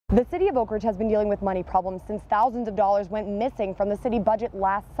The city of Oakridge has been dealing with money problems since thousands of dollars went missing from the city budget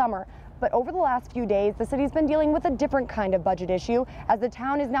last summer. But over the last few days, the city's been dealing with a different kind of budget issue, as the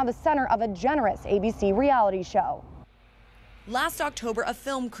town is now the center of a generous ABC reality show. Last October, a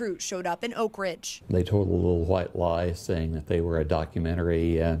film crew showed up in Oakridge. They told a little white lie saying that they were a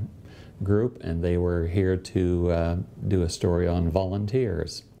documentary group and they were here to do a story on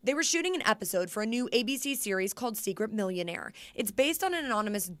volunteers. They were shooting an episode for a new ABC series called Secret Millionaire. It's based on an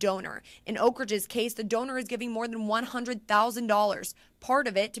anonymous donor. In Oakridge's case, the donor is giving more than $100,000, part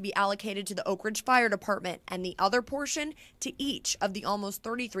of it to be allocated to the Oakridge Fire Department, and the other portion to each of the almost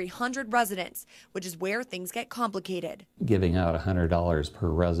 3,300 residents, which is where things get complicated. Giving out $100 per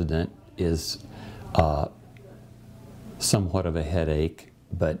resident is somewhat of a headache,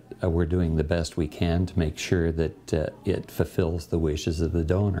 but we're doing the best we can to make sure that it fulfills the wishes of the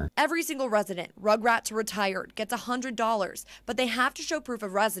donor. Every single resident, rugrat to retired, gets $100, but they have to show proof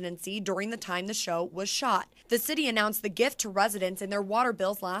of residency during the time the show was shot. The city announced the gift to residents in their water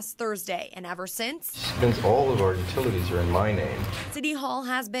bills last Thursday, and ever since all of our utilities are in my name. City Hall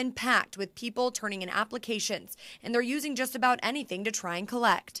has been packed with people turning in applications, and they're using just about anything to try and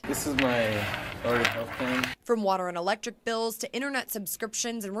collect. This is my Florida health plan. From water and electric bills to internet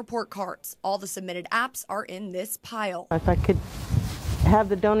subscriptions and report cards, all the submitted apps are in this pile. If I could have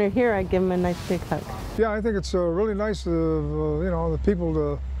the donor here, I'd give him a nice big hug. Yeah, I think it's really nice of the people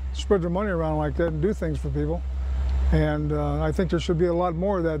to spread their money around like that and do things for people. And I think there should be a lot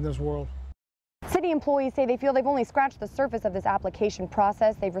more of that in this world. City employees say they feel they've only scratched the surface of this application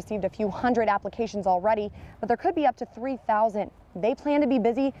process. They've received a few hundred applications already, but there could be up to 3,000. They plan to be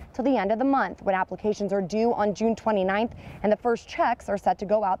busy till the end of the month, when applications are due on June 29th, and the first checks are set to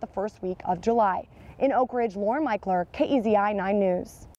go out the first week of July. In Oakridge, Lauren Michler, KEZI 9 News.